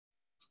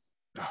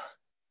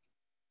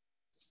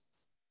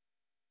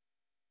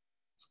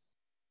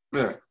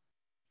Yeah.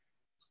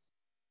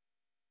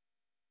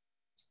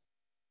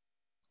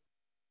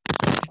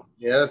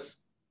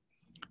 Yes.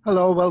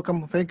 Hello,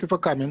 welcome. Thank you for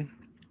coming.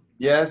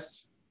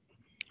 Yes.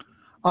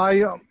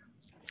 I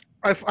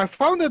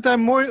found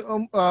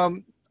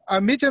that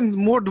I'm meeting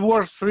more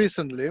dwarfs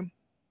recently,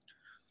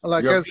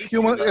 like You're as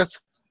beating them.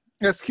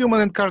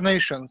 human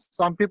incarnations.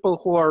 Some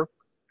people who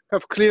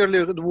have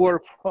clearly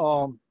dwarf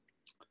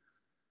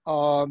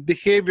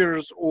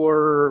behaviors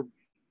or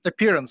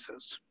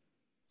appearances,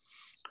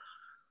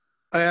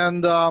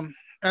 and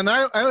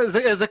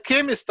as a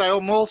chemist, I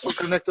am also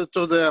connected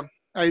to the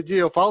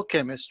idea of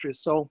alchemistry.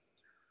 So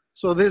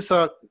these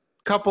are a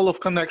couple of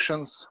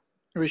connections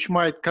which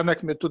might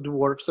connect me to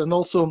dwarfs, and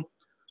also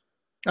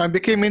I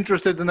became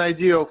interested in the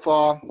idea of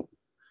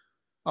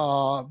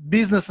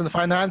business and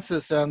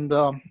finances, and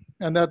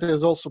that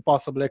is also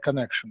possibly a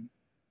connection.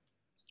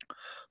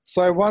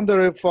 So I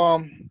wonder if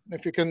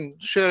you can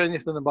share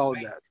anything about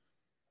that.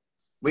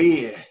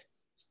 We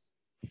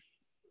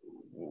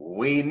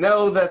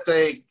know that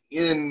they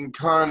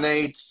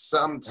incarnate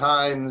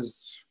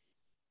sometimes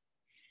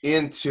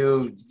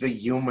into the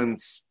human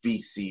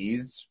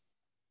species.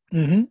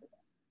 Mm-hmm.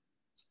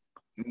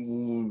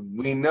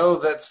 We know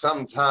that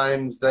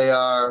sometimes they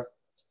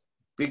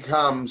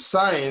become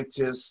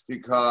scientists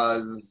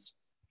because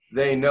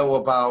they know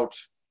about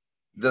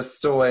the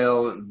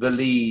soil, the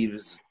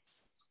leaves,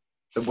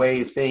 the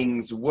way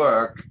things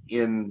work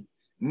in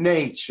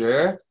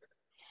nature,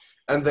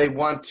 and they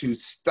want to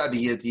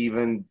study it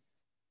even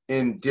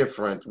in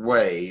different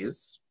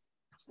ways.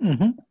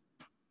 Mm-hmm.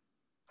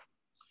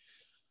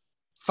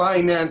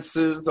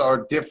 Finances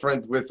are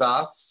different with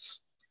us.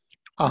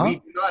 Uh-huh. We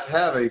do not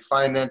have a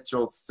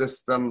financial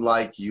system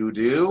like you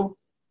do.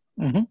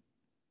 Mm-hmm.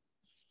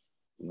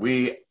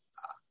 We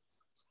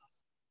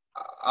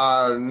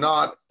are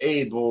not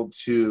able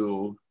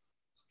to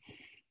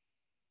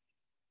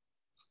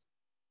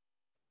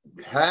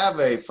have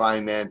a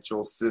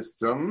financial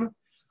system.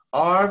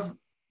 Our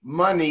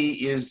money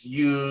is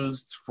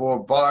used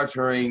for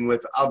bartering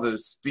with other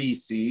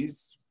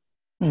species.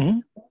 Mm-hmm.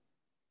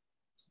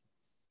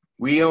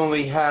 We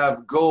only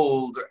have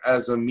gold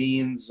as a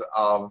means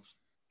of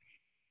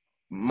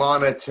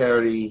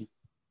monetary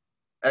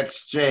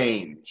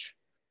exchange,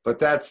 but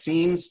that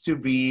seems to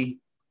be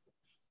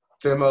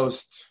the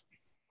most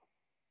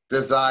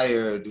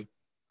desired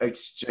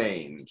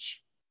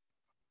exchange.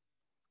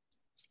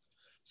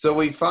 So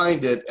we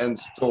find it and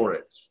store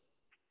it.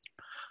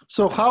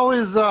 So how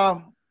is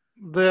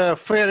the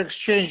fair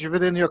exchange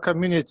within your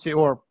community,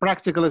 or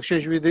practical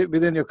exchange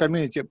within your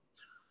community,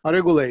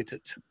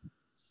 regulated?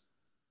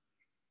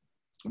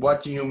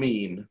 What do you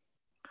mean?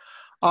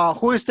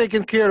 Who is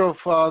taking care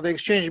of the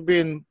exchange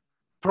being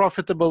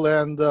profitable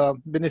and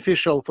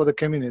beneficial for the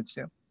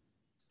community?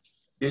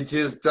 It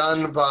is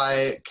done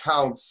by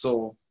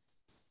council.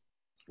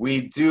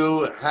 We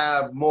do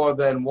have more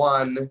than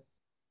one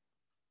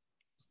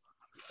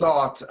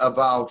thought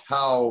about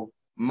how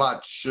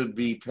much should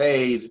be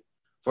paid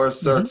for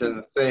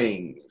certain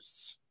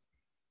things.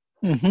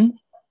 Mm-hmm.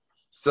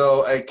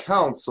 So a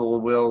council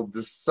will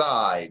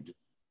decide.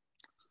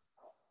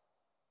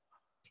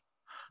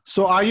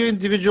 So are you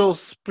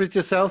individuals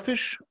pretty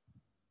selfish?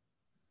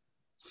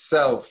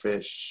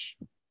 Selfish.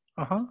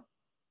 Uh-huh.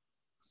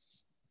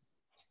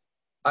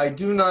 I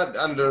do not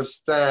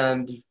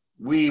understand.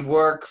 We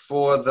work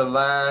for the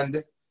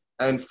land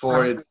and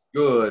for its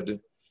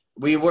good.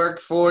 We work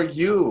for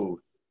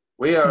you.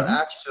 We are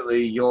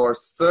actually your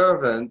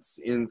servants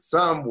in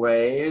some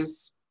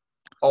ways.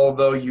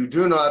 Although you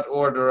do not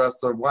order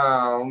us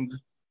around,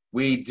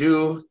 we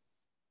do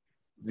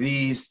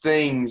these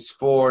things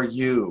for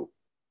you.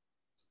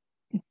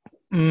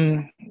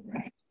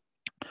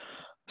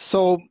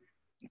 So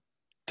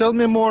tell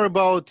me more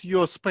about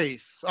your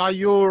space. Are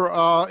you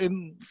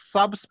in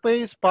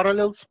subspace,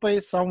 parallel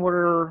space,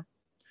 somewhere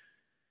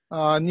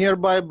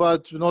nearby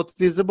but not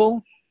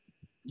visible?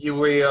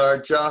 We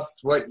are just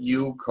what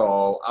you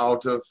call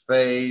out of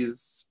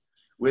phase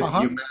with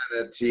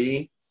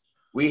humanity.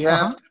 We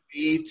have to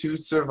be to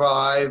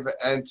survive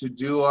and to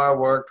do our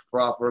work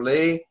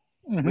properly.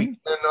 We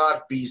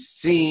cannot be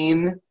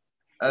seen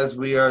as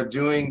we are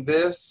doing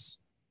this,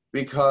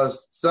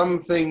 because some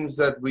things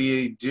that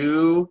we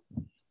do,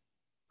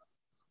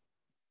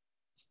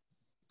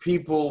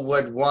 people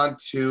would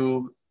want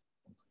to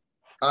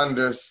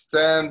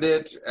understand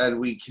it, and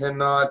we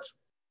cannot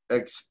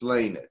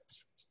explain it.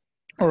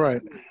 All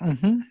right.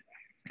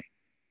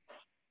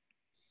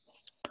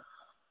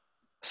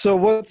 So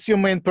what's your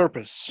main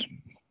purpose?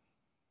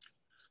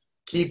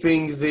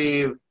 Keeping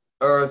the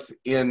earth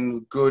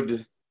in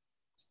good,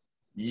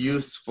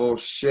 useful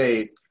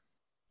shape.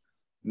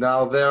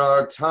 Now, there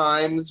are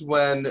times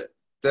when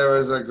there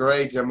is a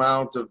great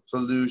amount of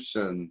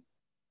pollution.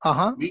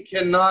 We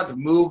cannot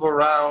move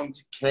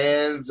around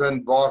cans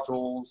and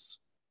bottles.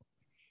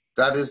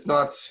 That is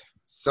not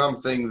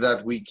something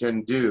that we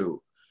can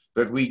do.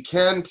 But we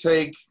can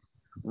take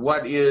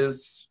what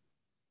is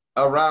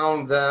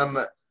around them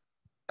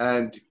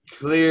and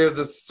clear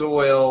the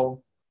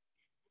soil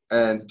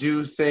and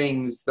do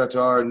things that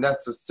are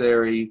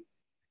necessary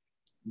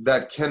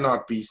that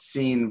cannot be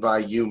seen by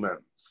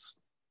humans.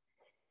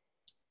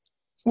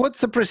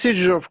 What's the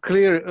procedure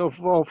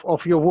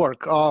of your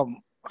work?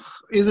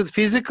 Is it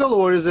physical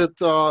or is it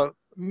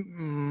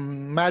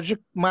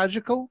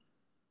magical?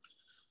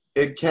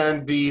 It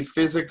can be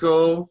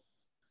physical,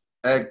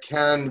 it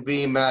can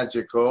be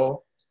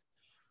magical.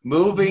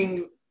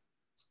 Moving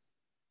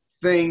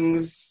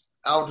things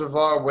out of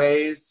our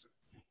ways.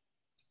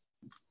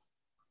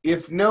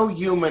 If no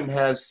human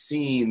has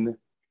seen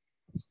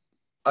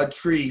a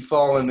tree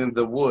fallen in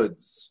the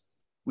woods,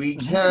 we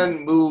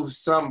can move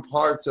some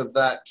parts of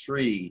that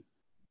tree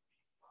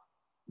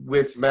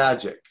with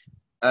magic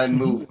and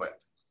movement.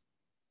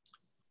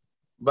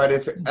 But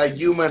if a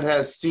human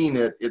has seen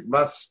it, it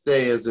must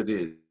stay as it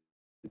is.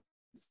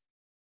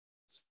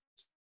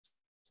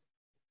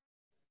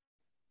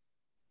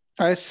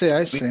 I see.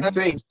 We can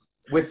think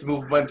with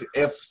movement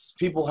if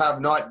people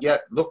have not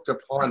yet looked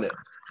upon it.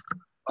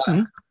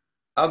 But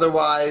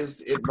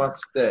otherwise, it must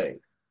stay.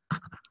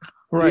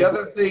 Right. The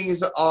other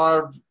things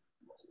are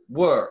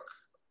work.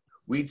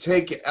 We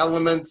take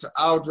elements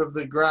out of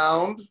the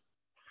ground.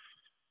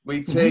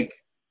 We take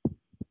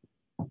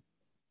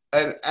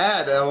and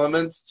add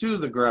elements to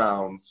the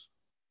ground.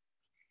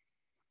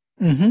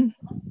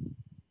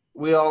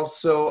 We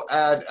also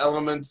add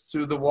elements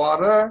to the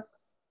water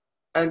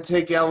and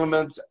take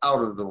elements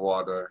out of the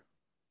water.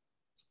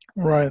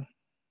 Right.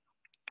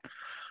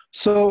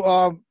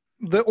 So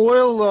the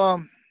oil,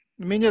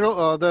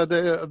 mineral,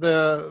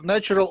 the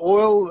natural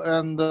oil,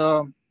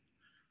 and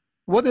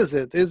what is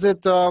it? Is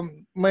it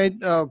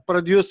made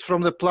produced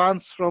from the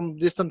plants from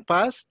distant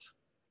past?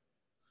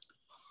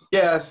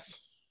 Yes.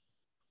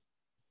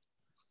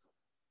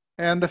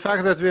 And the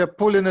fact that we are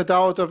pulling it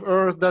out of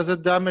Earth, does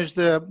it damage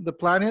the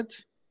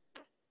planet?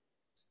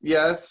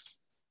 Yes,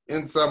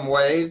 in some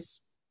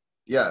ways.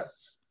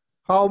 Yes.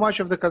 How much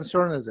of the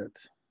concern is it?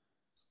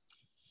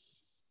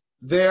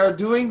 They're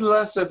doing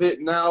less of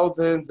it now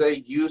than they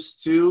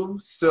used to,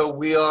 so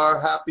we are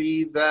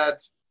happy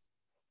that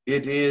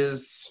it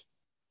is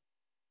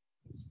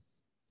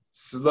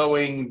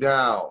slowing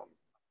down.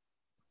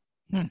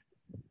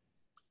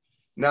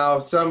 Now,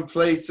 some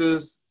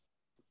places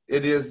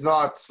it is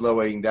not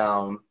slowing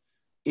down.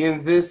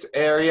 In this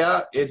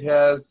area, it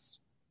has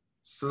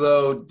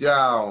slowed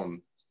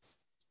down.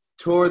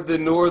 Toward the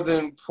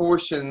northern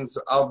portions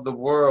of the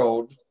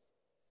world,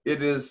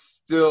 it is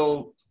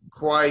still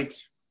quite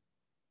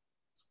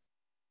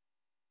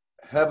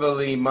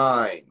heavily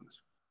mined.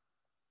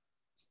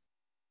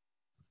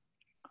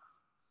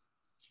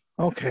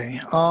 Okay.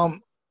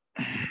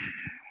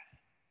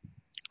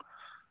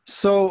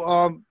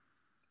 So,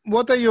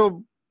 what are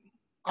you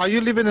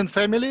living in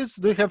families?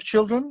 Do you have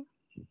children?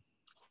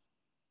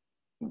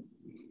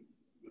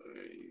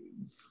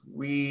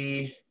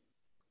 We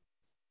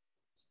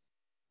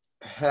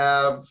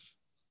have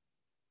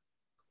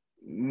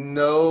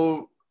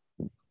no,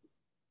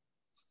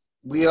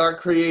 we are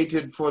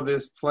created for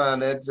this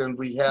planet and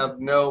we have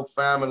no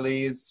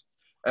families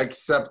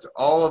except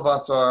all of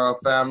us are a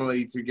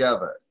family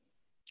together.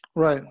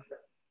 Right.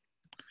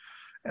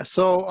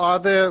 So are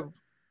the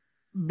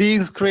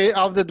beings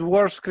of the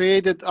dwarfs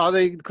created, are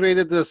they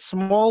created as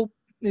small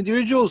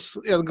individuals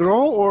and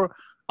grow, or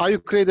are you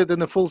created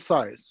in a full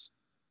size?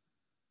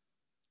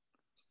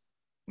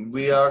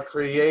 We are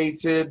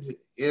created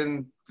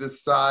in the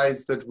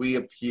size that we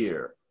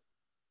appear.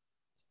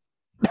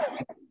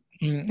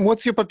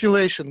 What's your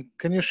population?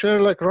 Can you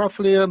share like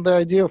roughly the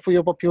idea for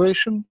your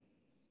population?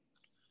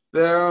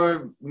 There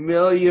are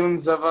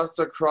millions of us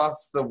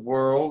across the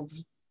world.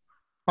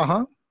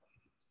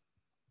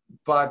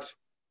 But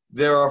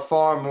there are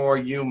far more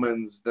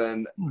humans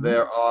than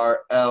there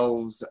are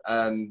elves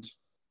and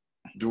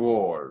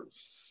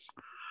dwarves.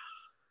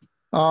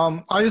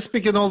 Are you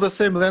speaking all the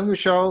same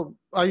language?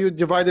 Are you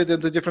divided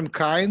into different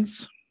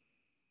kinds?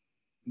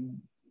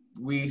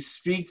 We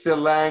speak the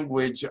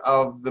language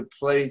of the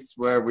place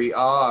where we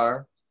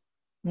are,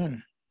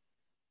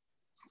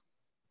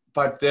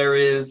 but there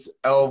is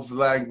elf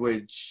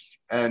language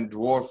and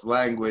dwarf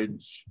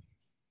language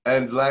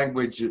and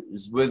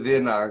languages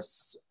within our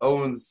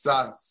own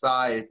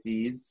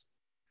societies.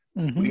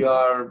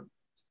 But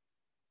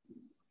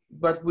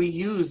we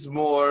use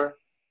more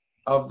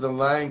of the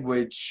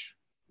language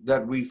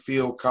that we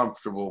feel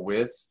comfortable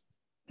with.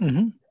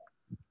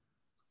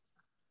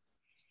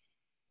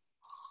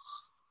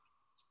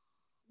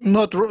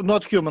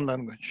 Not human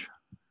language.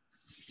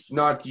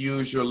 Not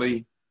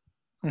usually.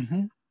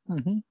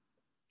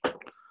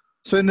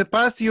 So in the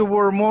past you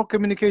were more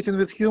communicating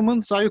with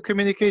humans. Are you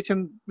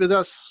communicating with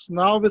us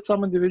now with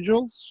some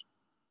individuals?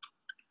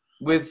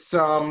 With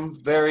some,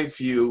 very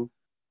few.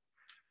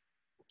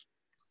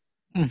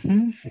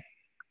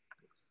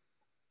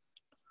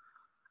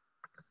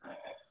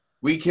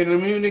 We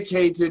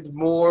communicated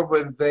more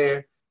when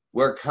they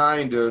were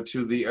kinder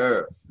to the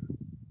earth.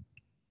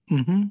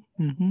 Do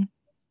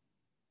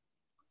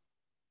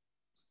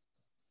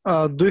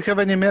you have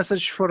any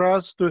message for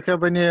us? Do you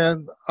have any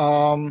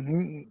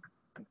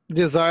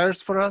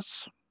desires for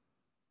us?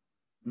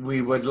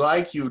 we would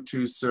like you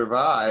to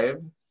survive.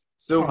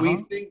 So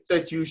we think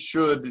that you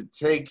should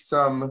take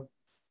some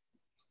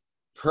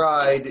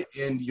pride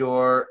in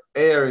your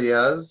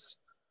areas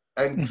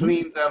and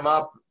clean them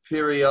up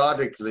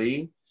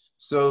periodically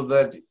so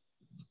that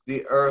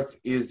the earth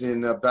is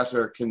in a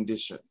better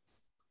condition.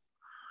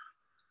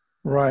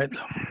 Right.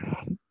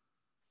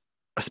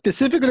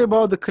 Specifically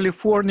about the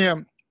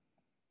California,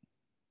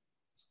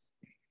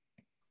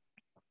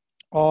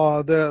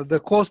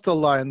 the coastal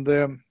line,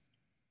 the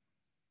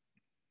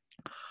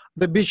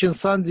beach in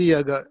San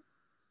Diego,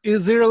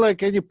 is there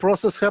like any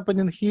process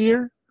happening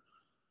here?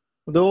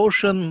 The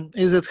ocean,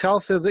 is it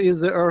healthy?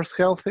 Is the earth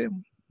healthy?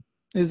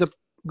 Is the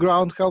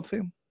ground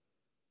healthy?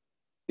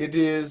 It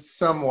is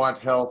somewhat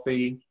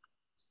healthy.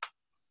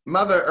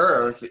 Mother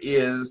Earth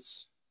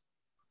is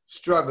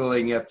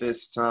struggling at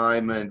this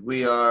time, and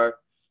we are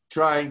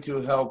trying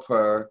to help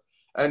her.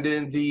 And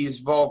in these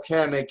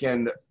volcanic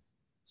and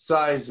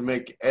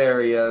seismic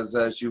areas,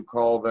 as you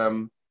call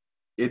them,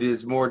 it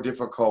is more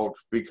difficult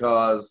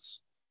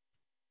because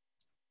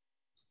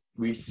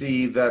we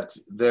see that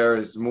there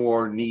is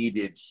more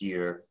needed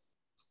here.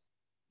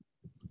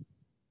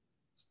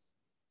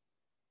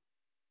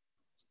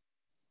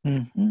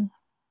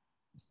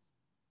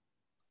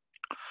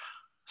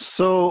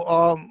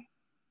 So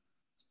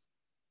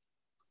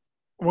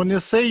when you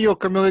say you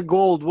accumulate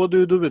gold, what do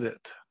you do with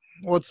it?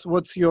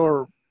 What's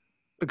your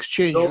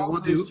exchange?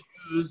 Gold is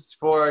used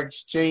for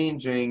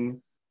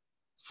exchanging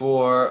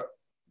for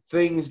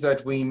things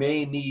that we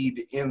may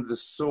need in the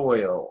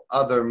soil,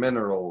 other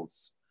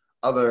minerals,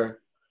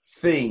 other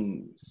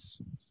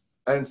things.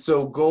 And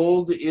so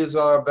gold is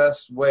our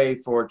best way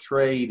for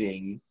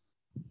trading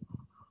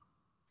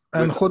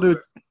and with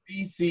other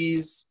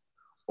species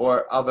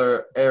or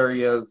other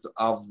areas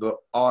of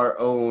our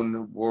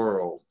own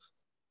world.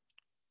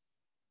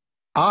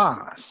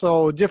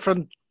 So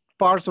different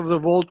parts of the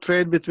world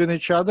trade between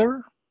each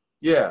other?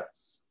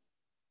 Yes.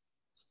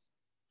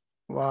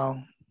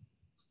 Wow.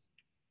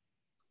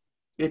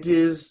 It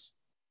is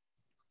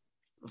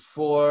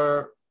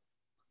for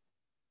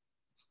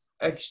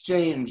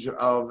exchange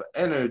of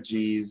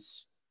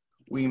energies.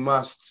 We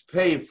must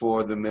pay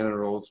for the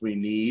minerals we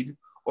need,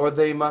 or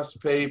they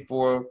must pay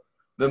for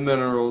the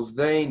minerals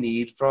they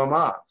need from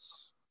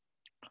us.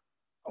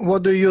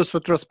 What do you use for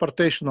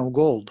transportation of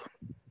gold?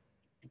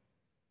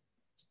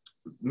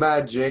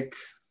 Magic.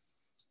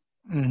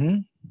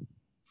 And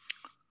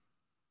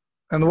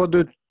what do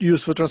you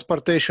use for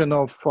transportation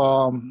of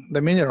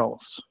the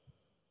minerals?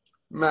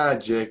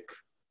 Magic.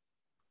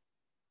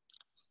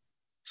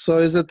 So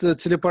is it the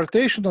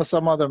teleportation or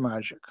some other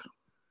magic?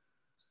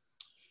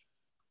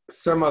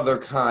 Some other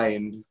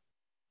kind.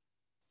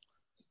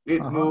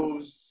 It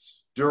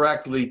moves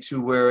directly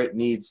to where it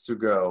needs to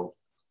go.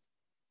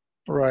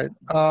 Right.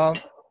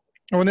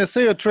 When you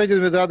say you're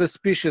trading with other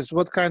species,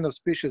 what kind of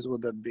species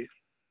would that be?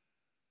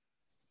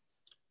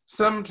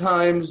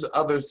 Sometimes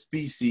other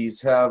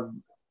species have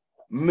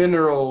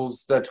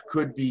minerals that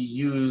could be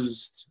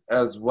used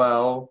as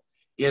well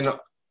in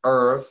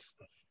Earth.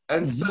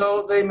 And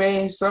so they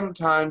may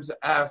sometimes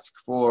ask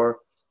for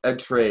a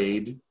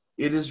trade.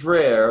 It is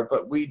rare,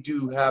 but we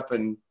do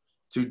happen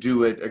to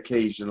do it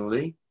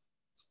occasionally.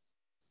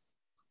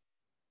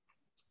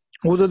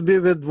 Would it be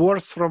with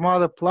dwarfs from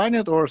other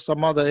planet or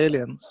some other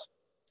aliens?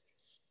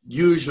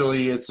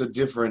 Usually it's a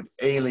different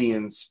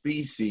alien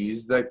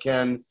species that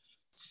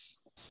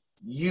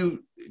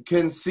you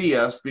can see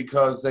us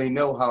because they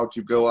know how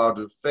to go out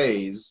of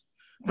phase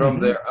from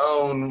their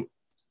own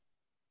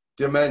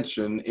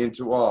dimension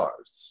into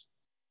ours.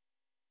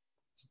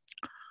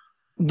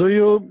 Do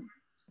you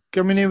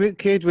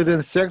communicate with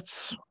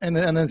insects and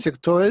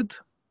insectoids?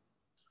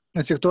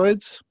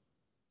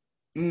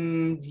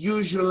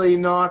 Usually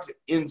not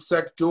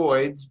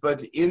insectoids,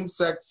 but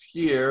insects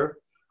here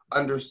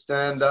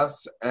understand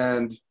us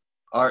and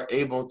are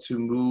able to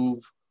move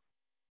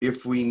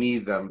if we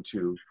need them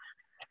to.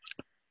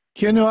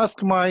 Can you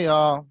ask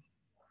my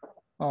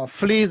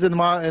fleas in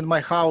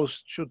my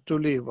house to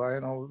live?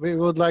 We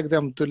would like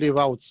them to live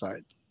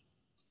outside.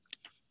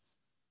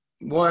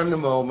 One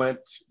moment.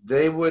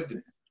 They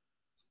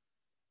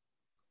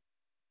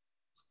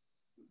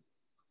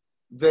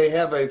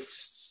have a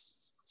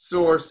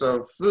source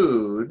of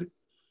food.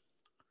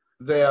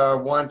 They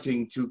are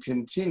wanting to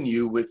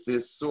continue with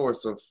this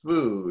source of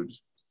food.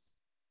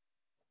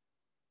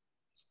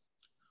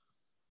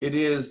 It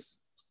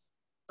is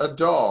a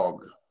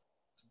dog.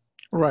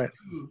 Right.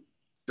 2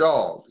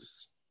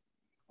 dogs.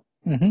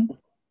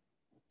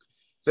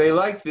 They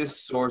like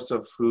this source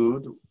of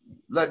food.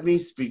 Let me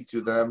speak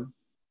to them.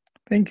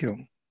 Thank you.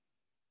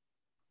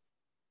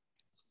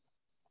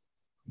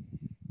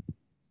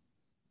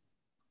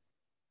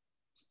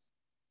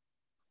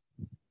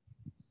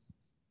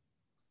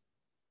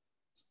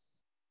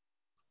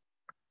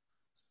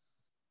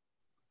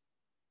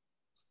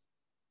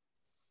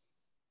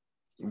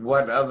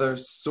 What other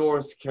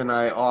source can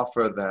I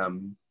offer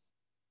them?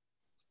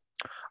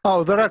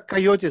 Oh, there are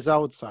coyotes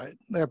outside.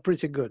 They're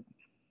pretty good.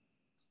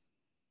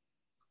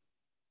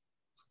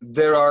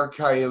 There are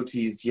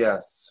coyotes,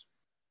 yes.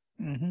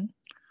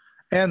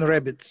 and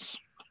rabbits.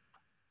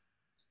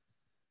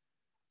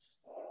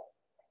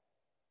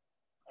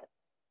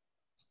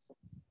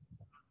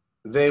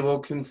 They will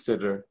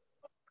consider.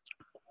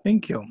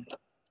 Thank you.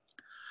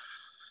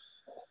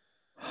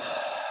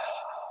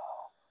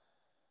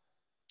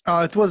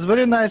 It was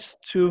very nice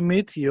to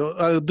meet you.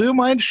 Do you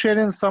mind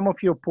sharing some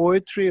of your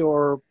poetry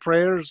or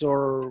prayers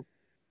or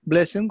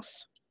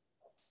blessings?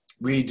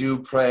 We do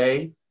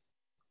pray.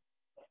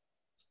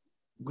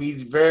 We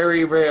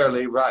very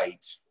rarely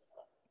write.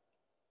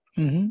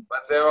 Mm-hmm.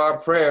 But there are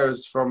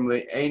prayers from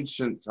the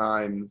ancient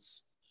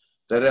times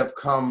that have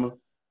come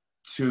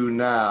to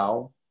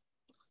now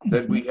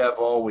that we have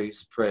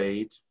always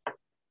prayed.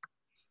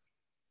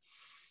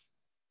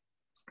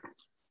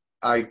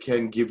 I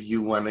can give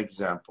you one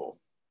example.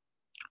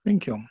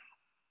 Thank you.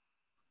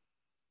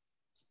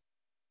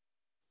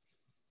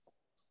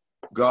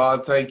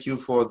 God, thank you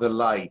for the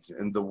light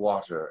and the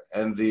water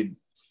and the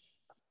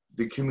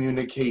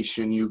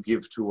communication you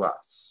give to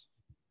us.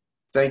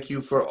 Thank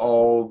you for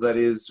all that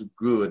is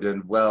good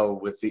and well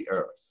with the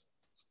earth.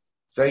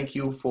 Thank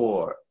you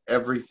for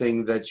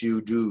everything that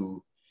you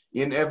do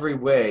in every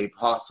way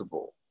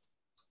possible.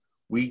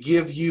 We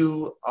give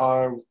you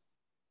our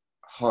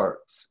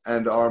hearts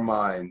and our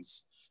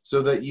minds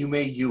so that you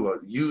may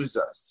use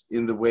us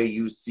in the way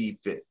you see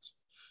fit,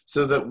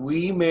 so that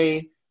we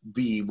may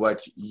be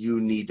what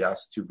you need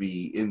us to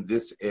be in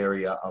this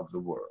area of the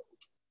world.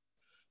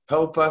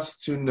 Help us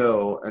to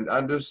know and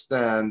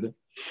understand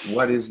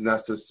what is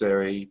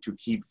necessary to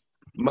keep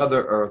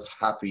Mother Earth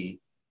happy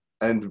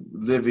and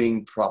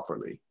living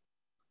properly.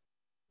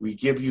 We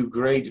give you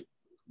great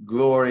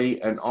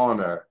glory and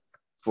honor,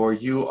 for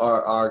you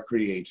are our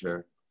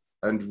creator,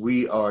 and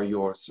we are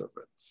your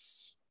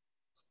servants.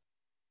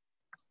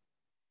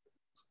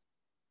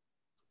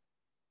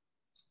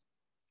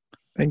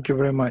 Thank you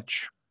very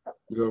much.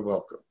 You're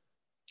welcome.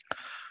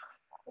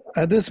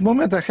 At this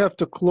moment, I have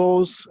to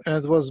close.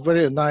 It was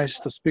very nice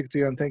to speak to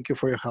you, and thank you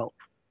for your help.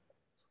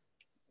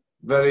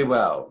 Very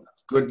well.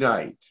 Good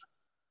night.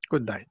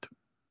 Good night.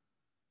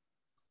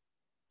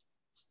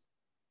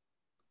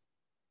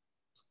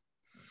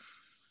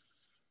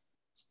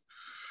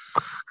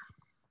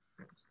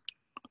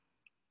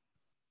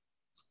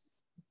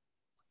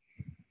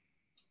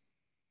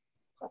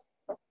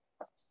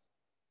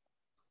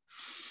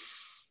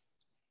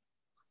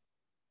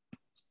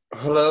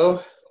 Hello?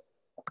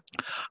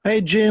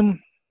 Hey,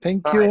 Jim.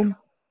 Thank Hi. you.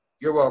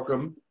 You're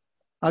welcome.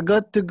 I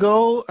got to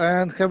go,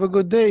 and have a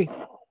good day.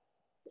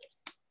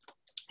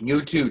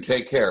 You too.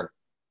 Take care.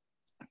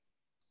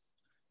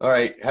 All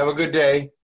right. Have a good day.